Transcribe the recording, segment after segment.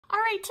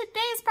right,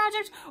 today's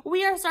project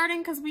we are starting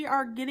because we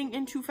are getting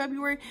into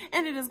February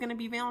and it is going to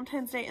be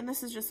Valentine's Day, and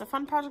this is just a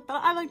fun project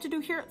that I like to do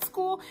here at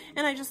school,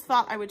 and I just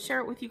thought I would share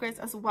it with you guys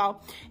as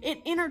well.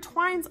 It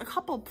intertwines a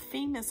couple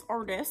famous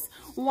artists.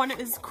 One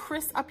is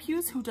Chris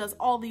Uphues, who does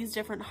all these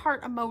different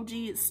heart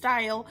emoji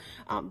style,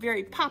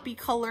 very poppy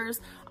colors,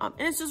 and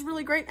it's just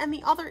really great. And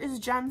the other is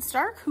Jen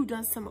Stark, who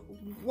does some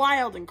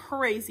wild and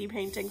crazy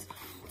paintings.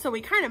 So we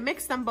kind of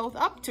mix them both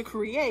up to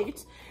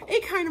create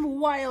a kind of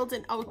wild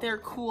and out there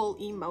cool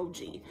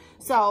emoji.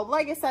 So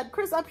like I said,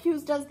 Chris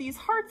Uphues does these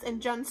hearts and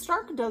Jen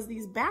Stark does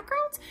these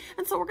backgrounds.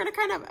 And so we're going to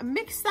kind of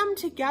mix them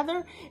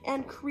together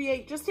and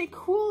create just a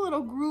cool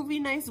little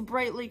groovy, nice,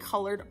 brightly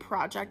colored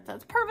project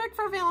that's perfect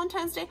for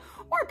Valentine's Day,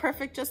 or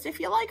perfect just if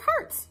you like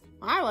hearts.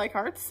 I like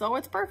hearts, so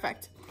it's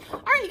perfect. All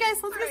right, you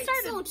guys, let's get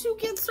started. So to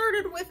get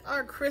started with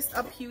our Chris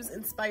Uphues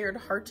inspired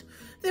heart,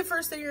 the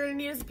first thing you're gonna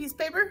need is a piece of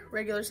paper.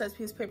 Regular size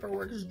piece of paper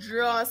works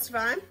just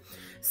fine.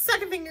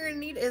 Second thing you're gonna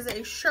need is a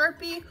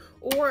Sharpie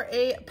or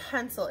a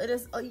pencil. It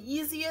is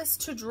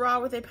easiest to draw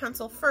with a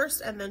pencil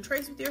first and then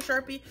trace with your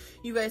Sharpie.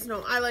 You guys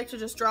know I like to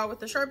just draw with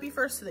the Sharpie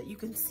first so that you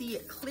can see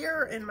it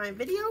clearer in my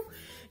video,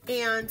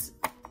 and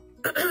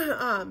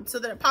so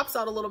that it pops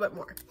out a little bit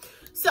more.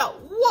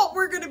 So what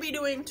we're going to be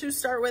doing to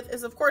start with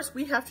is, of course,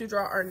 we have to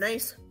draw our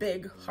nice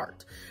big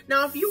heart.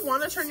 Now, if you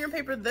want to turn your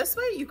paper this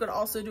way, you could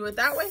also do it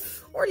that way,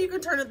 or you can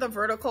turn it the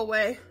vertical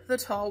way, the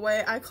tall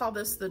way. I call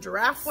this the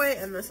giraffe way,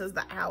 and this is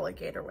the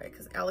alligator way,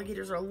 because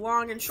alligators are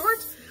long and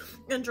short,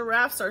 and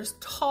giraffes are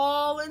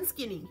tall and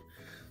skinny.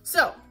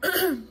 So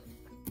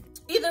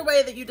either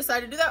way that you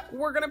decide to do that,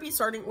 we're going to be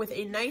starting with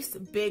a nice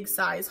big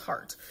size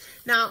heart.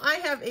 Now, I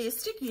have a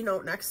sticky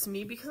note next to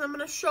me because I'm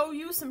going to show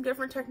you some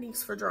different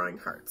techniques for drawing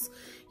hearts.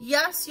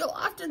 Yes, you'll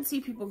often see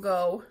people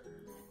go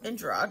and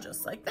draw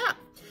just like that.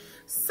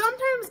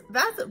 Sometimes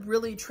that's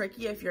really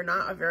tricky if you're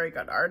not a very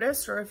good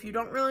artist or if you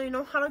don't really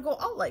know how to go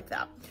out like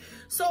that.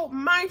 So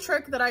my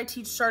trick that I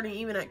teach starting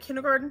even at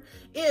kindergarten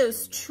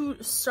is to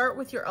start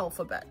with your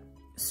alphabet.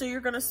 So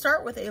you're going to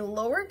start with a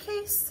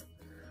lowercase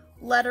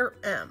letter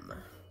M.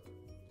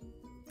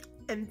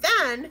 And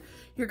then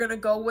you're gonna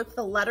go with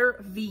the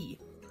letter V.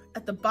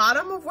 At the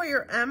bottom of where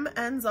your M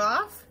ends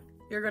off,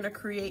 you're gonna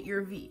create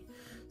your V.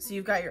 So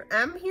you've got your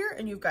M here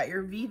and you've got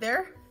your V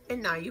there,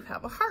 and now you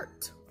have a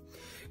heart.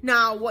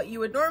 Now, what you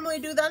would normally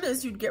do then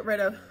is you'd get rid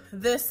of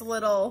this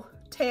little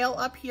tail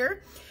up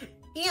here,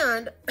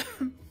 and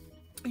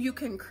you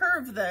can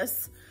curve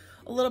this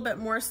a little bit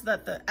more so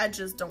that the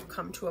edges don't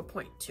come to a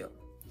point too.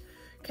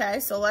 Okay,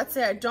 so let's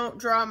say I don't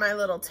draw my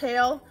little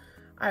tail.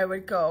 I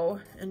would go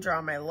and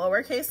draw my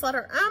lowercase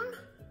letter M,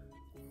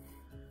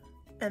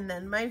 and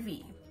then my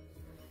V,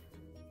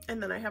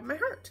 and then I have my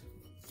heart.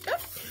 Okay,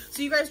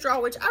 so you guys draw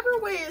whichever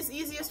way is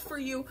easiest for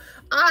you.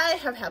 I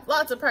have had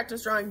lots of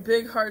practice drawing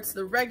big hearts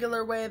the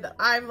regular way that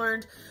I've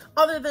learned,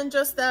 other than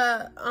just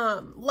the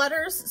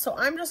letters. So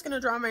I'm just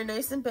gonna draw mine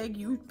nice and big.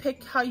 You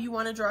pick how you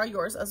wanna draw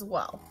yours as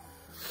well.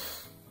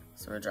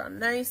 So we're gonna draw a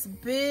nice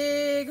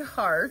big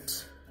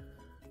heart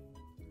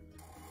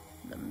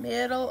the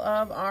middle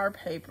of our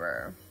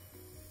paper,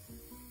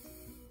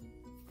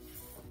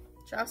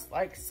 just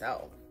like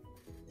so.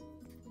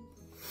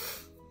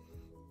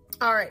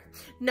 All right,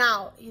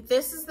 now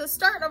this is the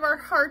start of our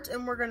heart,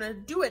 and we're gonna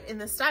do it in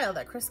the style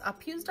that Chris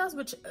Uphues does,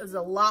 which is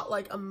a lot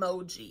like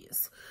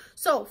emojis.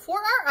 So for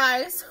our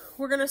eyes,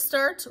 we're gonna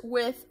start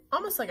with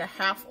almost like a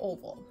half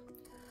oval.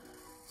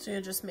 So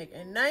you just make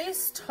a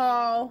nice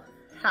tall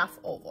half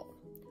oval.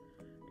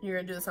 You're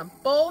gonna do this on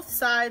both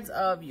sides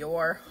of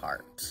your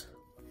heart.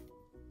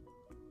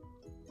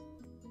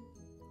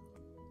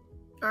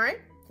 All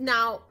right,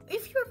 now,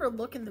 if you ever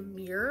look in the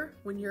mirror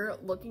when you're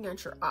looking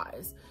at your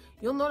eyes,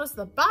 you'll notice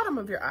the bottom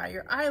of your eye,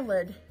 your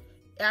eyelid,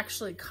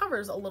 actually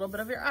covers a little bit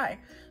of your eye.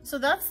 So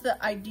that's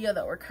the idea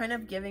that we're kind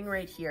of giving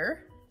right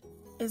here,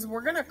 is we're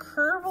gonna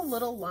curve a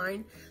little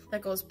line that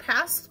goes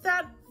past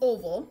that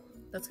oval,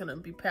 that's gonna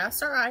be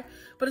past our eye,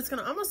 but it's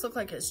gonna almost look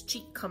like his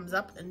cheek comes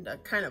up and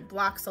kind of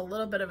blocks a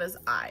little bit of his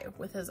eye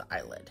with his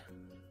eyelid.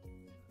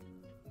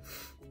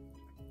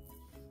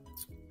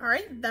 All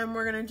right, then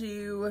we're gonna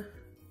do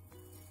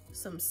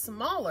some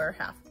smaller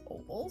half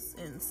ovals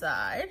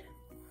inside,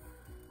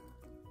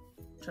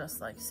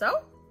 just like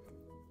so.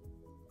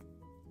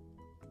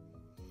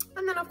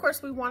 And then of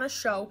course we want to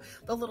show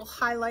the little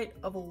highlight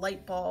of a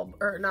light bulb,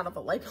 or not of a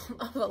light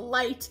bulb, of a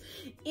light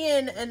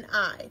in an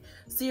eye.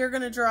 So you're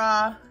going to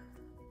draw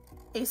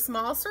a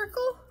small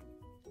circle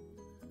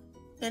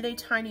and a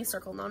tiny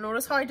circle. Now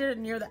notice how I did it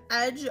near the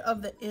edge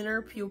of the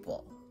inner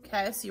pupil.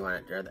 Okay, so you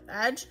want it near the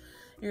edge.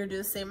 You're going to do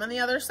the same on the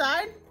other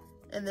side.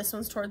 And this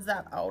one's towards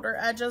that outer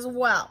edge as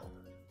well.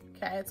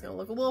 Okay, it's gonna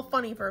look a little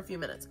funny for a few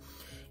minutes.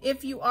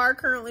 If you are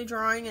currently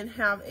drawing and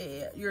have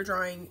you're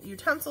drawing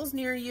utensils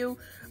near you,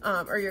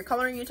 or you're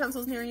coloring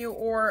utensils near you,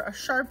 or a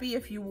Sharpie,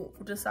 if you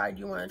decide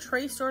you wanna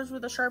trace yours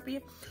with a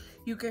Sharpie,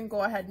 you can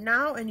go ahead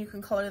now and you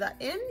can color that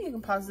in. You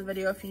can pause the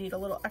video if you need a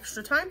little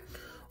extra time,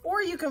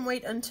 or you can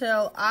wait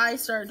until I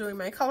start doing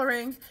my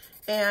coloring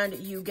and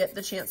you get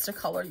the chance to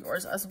color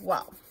yours as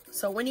well.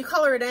 So when you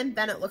color it in,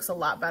 then it looks a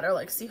lot better.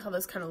 Like, see how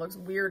this kind of looks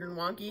weird and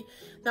wonky?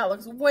 That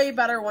looks way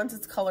better once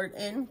it's colored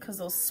in because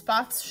those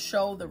spots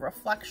show the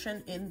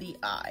reflection in the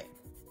eye.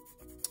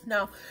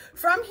 Now,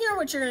 from here,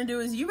 what you're going to do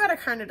is you got to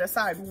kind of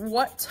decide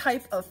what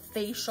type of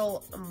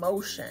facial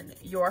emotion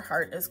your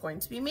heart is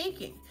going to be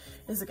making.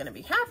 Is it going to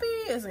be happy?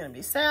 Is it going to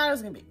be sad? Is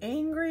it going to be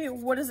angry?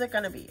 What is it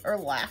going to be? Or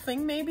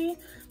laughing, maybe?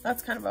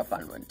 That's kind of a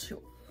fun one, too.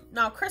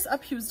 Now, Chris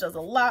Uphues does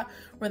a lot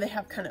where they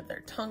have kind of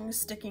their tongue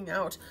sticking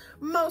out.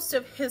 Most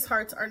of his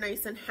hearts are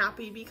nice and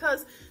happy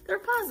because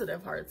they're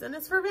positive hearts, and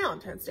it's for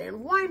Valentine's Day,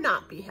 and why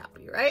not be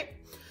happy, right?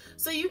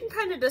 So you can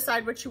kind of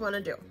decide what you want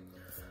to do.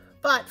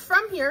 But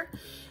from here,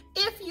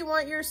 if you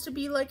want yours to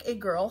be like a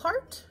girl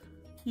heart,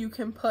 you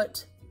can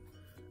put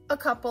a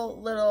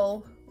couple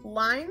little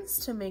lines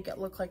to make it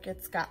look like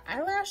it's got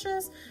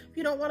eyelashes. If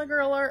you don't want a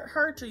girl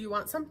heart or you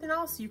want something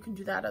else, you can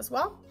do that as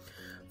well.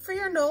 For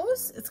your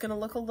nose, it's gonna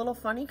look a little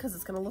funny because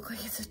it's gonna look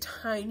like it's a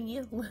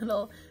tiny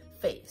little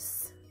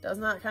face. Does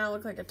not kind of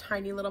look like a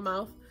tiny little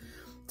mouth.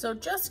 So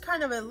just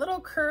kind of a little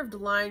curved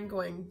line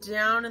going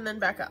down and then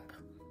back up.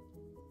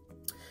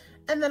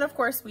 And then of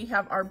course we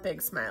have our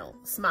big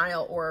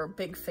smile or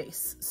big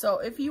face. So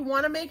if you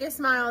want to make a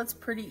smile, it's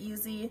pretty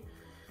easy.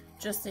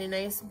 Just a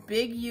nice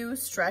big U,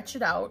 stretch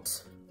it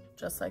out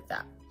just like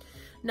that.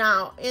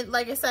 Now,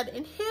 like I said,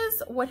 in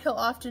his, what he'll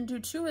often do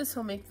too is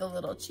he'll make the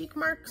little cheek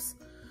marks.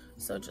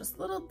 So just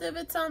little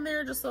divots on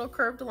there, just little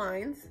curved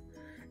lines.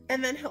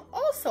 And then he'll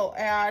also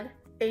add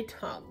a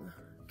tongue,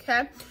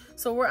 okay?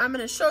 So I'm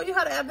gonna show you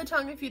how to add the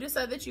tongue. If you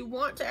decide that you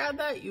want to add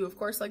that, you of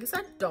course, like I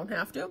said, don't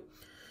have to.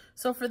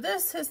 So for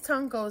this, his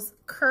tongue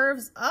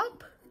curves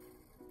up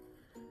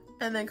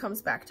and then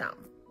comes back down.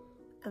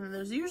 And then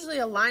there's usually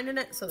a line in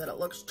it so that it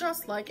looks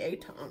just like a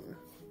tongue.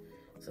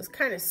 So it's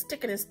kind of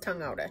sticking his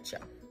tongue out at you.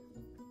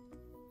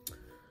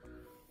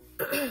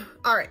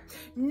 All right,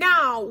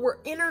 now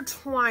we're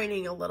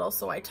intertwining a little.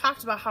 So I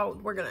talked about how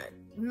we're gonna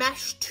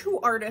mesh two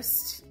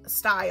artist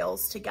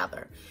styles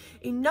together.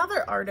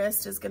 Another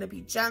artist is gonna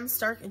be Jen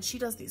Stark, and she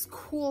does these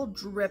cool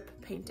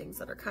drip paintings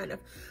that are kind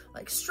of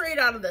like straight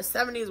out of the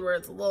 70s where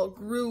it's a little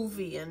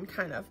groovy and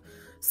kind of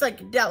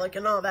psychedelic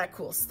and all that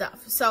cool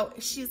stuff. So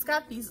she's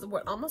got these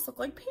what almost look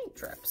like paint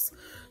drips.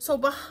 So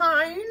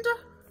behind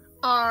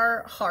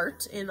our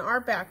heart in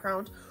our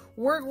background,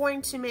 we're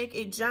going to make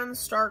a Jen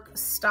Stark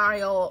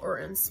style or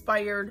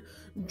inspired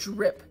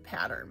drip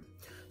pattern.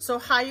 So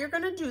how you're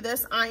gonna do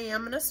this, I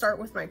am gonna start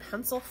with my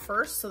pencil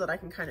first so that I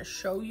can kind of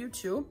show you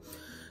too.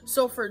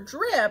 So for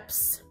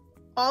drips,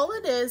 all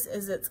it is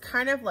it's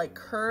kind of like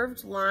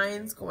curved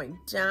lines going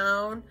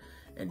down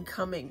and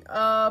coming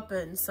up,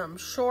 and some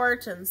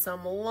short and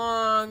some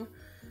long.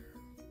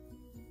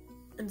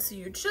 And so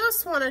you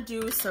just wanna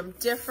do some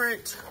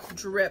different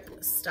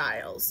drip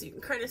styles. You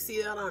can kind of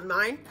see that on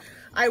mine.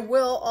 I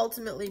will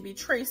ultimately be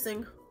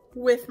tracing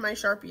with my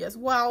Sharpie as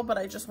well, but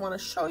I just want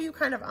to show you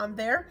kind of on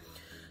there.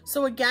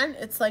 So again,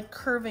 it's like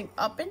curving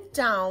up and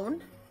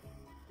down.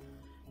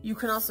 You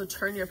can also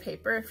turn your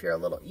paper if you're a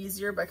little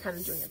easier by kind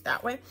of doing it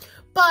that way.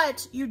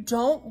 But you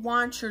don't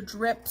want your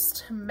drips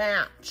to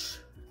match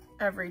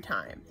every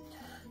time.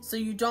 So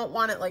you don't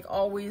want it like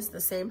always the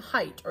same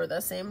height or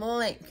the same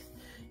length.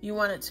 You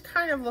want it to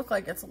kind of look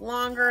like it's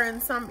longer in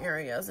some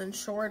areas and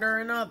shorter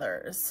in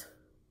others.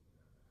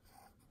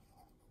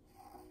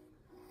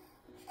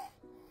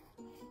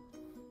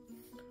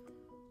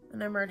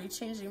 And I'm already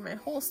changing my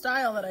whole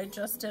style that I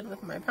just did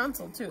with my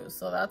pencil too.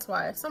 So that's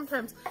why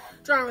sometimes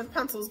drawing with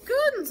pencil is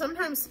good and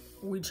sometimes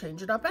we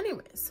change it up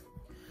anyways.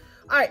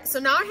 All right, so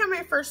now I have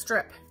my first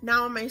strip.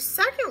 Now my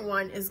second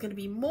one is gonna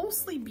be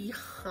mostly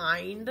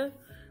behind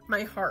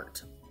my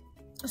heart.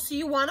 So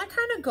you wanna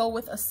kind of go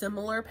with a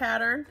similar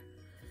pattern.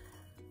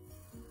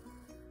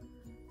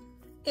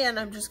 And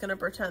I'm just gonna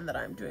pretend that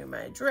I'm doing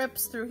my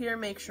drips through here,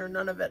 make sure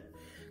none of it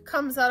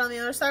comes out on the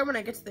other side. When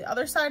I get to the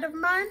other side of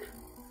mine,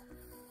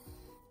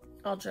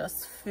 I'll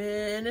just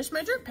finish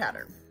my drip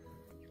pattern.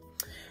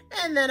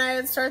 And then I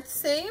would start the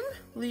same,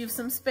 leave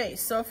some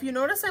space. So if you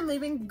notice I'm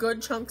leaving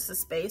good chunks of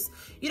space,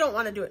 you don't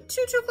want to do it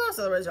too close,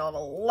 otherwise you'll have a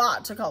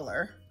lot to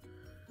color.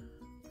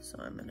 So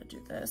I'm gonna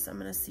do this. I'm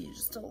gonna see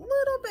just a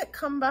little bit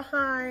come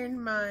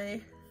behind my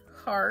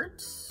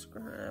heart.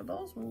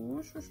 Scribbles,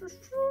 whoosh, whoosh, whoosh,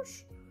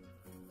 whoosh.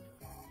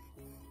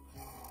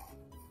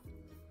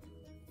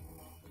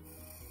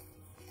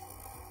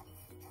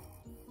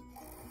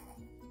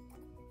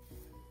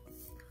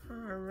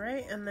 All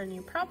right, and then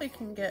you probably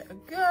can get a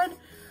good,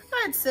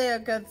 I'd say a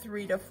good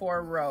 3 to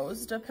 4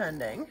 rows,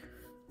 depending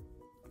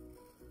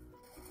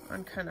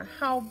on kind of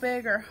how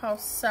big or how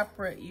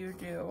separate you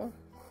do.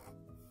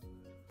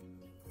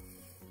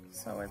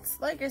 So it's,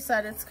 like I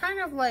said, it's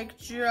kind of like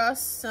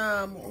just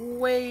some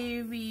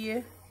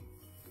wavy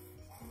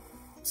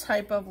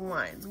type of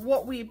lines.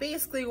 What we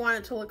basically want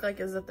it to look like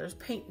is that there's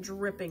paint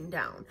dripping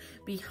down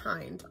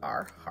behind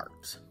our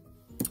heart.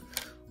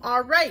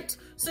 All right,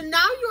 so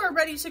now you are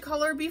ready to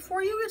color.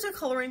 Before you get to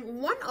coloring,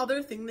 one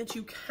other thing that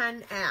you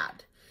can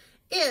add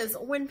is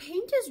when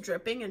paint is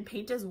dripping and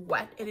paint is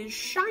wet, it is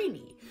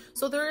shiny.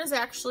 So there is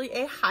actually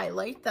a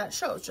highlight that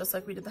shows, just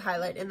like we did the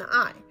highlight in the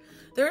eye.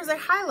 There is a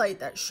highlight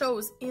that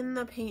shows in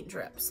the paint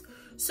drips.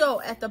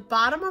 So at the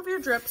bottom of your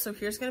drip, so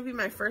here's gonna be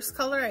my first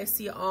color. I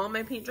see all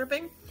my paint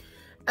dripping.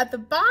 At the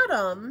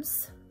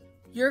bottoms,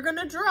 you're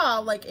gonna draw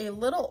like a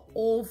little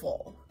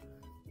oval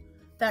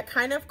that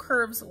kind of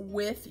curves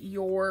with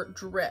your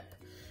drip.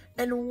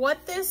 And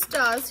what this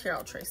does, here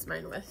I'll trace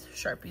mine with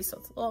Sharpie so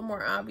it's a little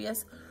more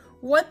obvious.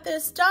 What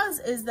this does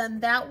is then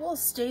that will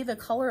stay the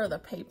color of the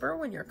paper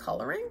when you're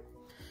coloring.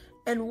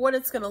 And what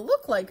it's gonna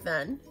look like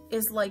then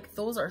is like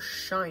those are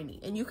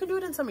shiny. And you can do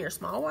it in some of your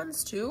small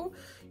ones too.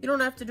 You don't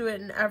have to do it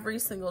in every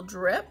single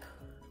drip,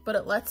 but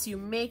it lets you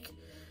make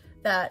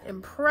that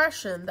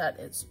impression that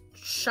it's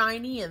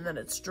shiny and that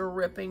it's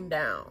dripping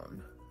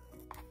down.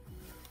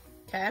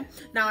 Okay,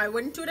 now I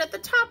wouldn't do it at the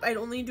top. I'd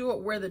only do it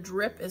where the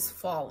drip is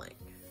falling.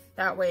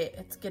 That way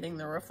it's getting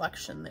the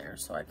reflection there.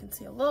 So I can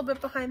see a little bit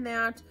behind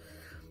that.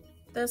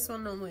 This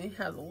one only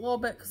has a little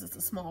bit because it's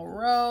a small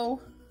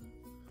row.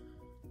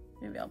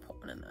 Maybe I'll put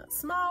one in that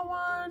small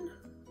one.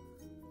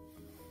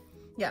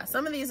 Yeah,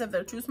 some of these, if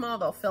they're too small,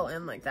 they'll fill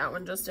in like that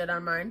one just did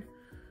on mine.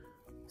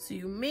 So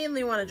you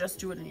mainly want to just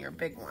do it in your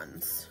big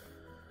ones.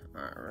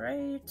 All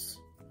right.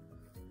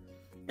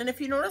 And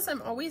if you notice,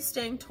 I'm always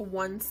staying to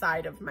one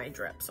side of my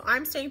drip. So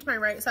I'm staying to my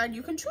right side.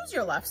 You can choose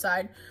your left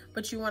side,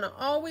 but you want to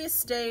always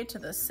stay to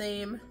the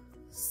same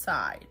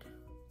side.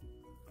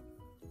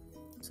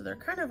 So they're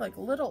kind of like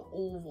little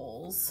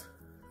ovals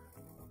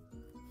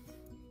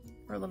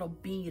or little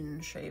bean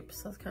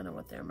shapes. That's kind of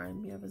what they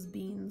remind me of, as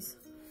beans.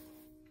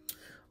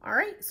 All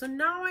right, so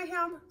now I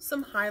have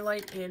some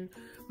highlight in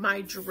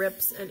my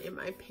drips and in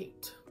my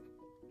paint.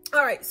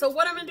 All right, so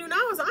what I'm gonna do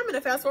now is I'm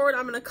gonna fast forward,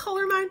 I'm gonna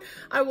color mine.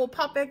 I will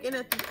pop back in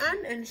at the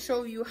end and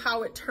show you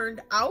how it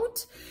turned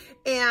out.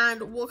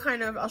 And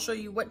I'll show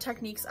you what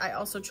techniques I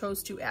also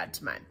chose to add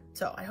to mine.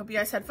 So I hope you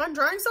guys had fun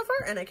drawing so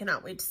far, and I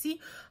cannot wait to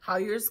see how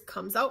yours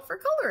comes out for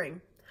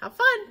coloring. Have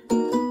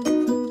fun.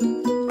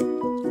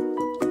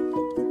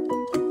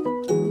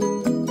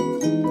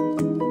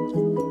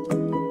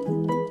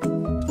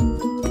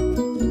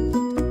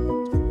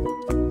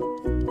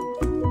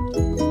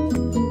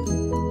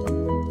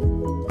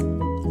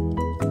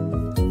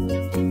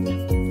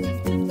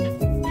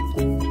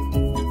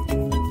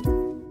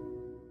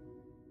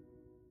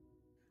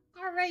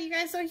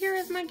 So here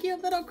is my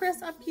cute little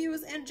Chris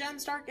Uphues and Jen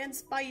Stark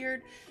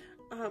inspired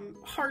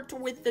heart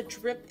with the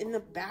drip in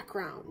the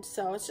background.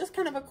 So it's just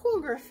kind of a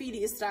cool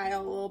graffiti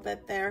style a little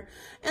bit there.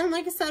 And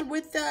like I said,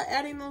 with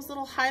adding those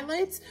little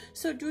highlights,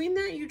 so doing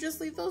that, you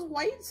just leave those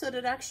white so that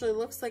it actually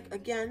looks like,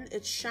 again,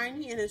 it's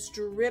shiny and it's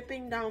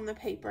dripping down the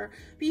paper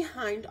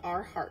behind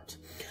our heart.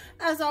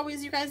 As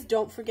always, you guys,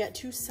 don't forget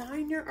to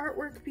sign your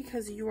artwork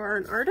because you are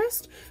an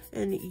artist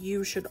and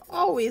you should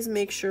always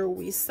make sure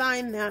we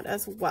sign that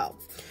as well.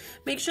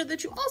 Make sure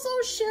that you also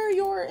share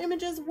your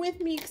images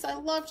with me because I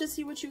love to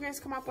see what you guys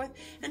come up with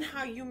and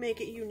how you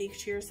make it unique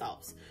to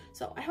yourselves.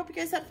 So I hope you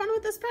guys had fun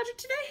with this project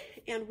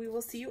today, and we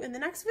will see you in the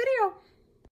next video.